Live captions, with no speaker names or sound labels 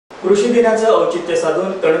कृषी दिनाचं औचित्य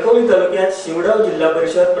साधून कणकवली तालुक्यात शिवडाव जिल्हा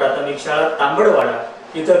परिषद प्राथमिक शाळा तांबडवाडा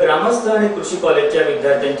इथं ग्रामस्थ आणि कृषी कॉलेजच्या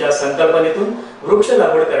विद्यार्थ्यांच्या संकल्पनेतून वृक्ष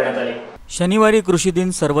लागवड करण्यात आली। शनिवारी कृषी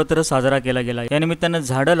दिन सर्वत्र साजरा केला गेला। या निमित्तानं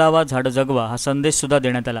झाडं लावा झाडं जगवा हा संदेश सुद्धा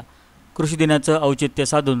देण्यात आला। कृषी दिनाचं औचित्य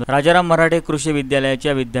साधून राजाराम मराठे कृषी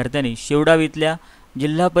विद्यालयाच्या विद्यार्थ्यांनी शिवडाव इथल्या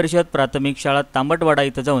जिल्हा परिषद प्राथमिक शाळा तांबडवाडा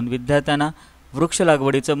इथं जाऊन विद्यार्थ्यांना वृक्ष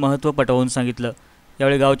लागवडीचं महत्त्व पटवून सांगितलं।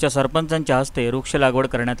 यावेळी गावच्या सरपंचांच्या हस्ते वृक्ष लागवड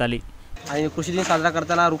करण्यात आली आणि कृषी दिन साजरा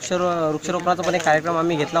करताना वृक्षारोपणाचा पण एक कार्यक्रम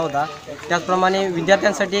आम्ही घेतला होता। त्याचप्रमाणे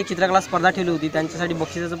विद्यार्थ्यांसाठी एक चित्रकला स्पर्धा ठेवली होती, त्यांच्यासाठी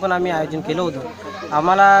बक्षिसाचं पण आम्ही आयोजन केलं होतं।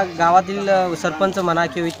 आम्हाला गावातील सरपंच म्हणा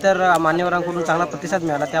किंवा इतर मान्यवरांकडून चांगला प्रतिसाद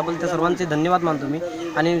मिळाला, त्याबद्दल त्या सर्वांचे धन्यवाद मानतो मी।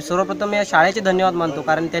 आणि सर्वप्रथम या शाळेचे धन्यवाद मानतो,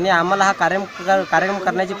 कारण त्यांनी आम्हाला हा कार्यक्रम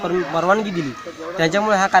करण्याची परवानगी दिली।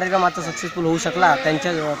 त्याच्यामुळे हा कार्यक्रम आता सक्सेसफुल होऊ शकला,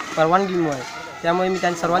 त्यांच्या परवानगीमुळे। त्यामुळे मी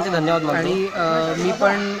त्यांचे सर्वांचे धन्यवाद मानतो। आणि मी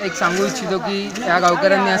पण एक सांगू इच्छितो की या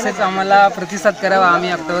गावकऱ्यांनी असेच आम्हाला प्रतिसाद करावा।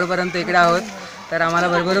 आम्ही ऑक्टोबरपर्यंत इकडे आहोत, तर आम्हाला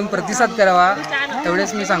भरभरून प्रतिसाद करावा,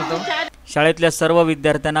 तेवढेच मी सांगतो। शाळेतल्या सर्व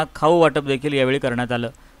विद्यार्थ्यांना खाऊ वाटप देखील यावेळी करण्यात आलं।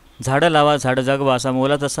 झाडं लावा झाडं जगवा असा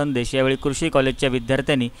मोलाचा संदेश यावेळी कृषी कॉलेजच्या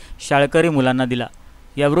विद्यार्थ्यांनी शाळकरी मुलांना दिला।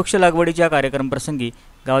 या वृक्ष लागवडीच्या कार्यक्रमप्रसंगी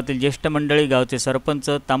गावातील ज्येष्ठ मंडळी, गावचे सरपंच,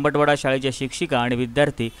 तांबडवाडा शाळेच्या शिक्षिका आणि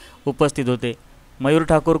विद्यार्थी उपस्थित होते। मयूर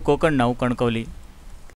ठाकूर, कोकण नाऊ, कणकवली।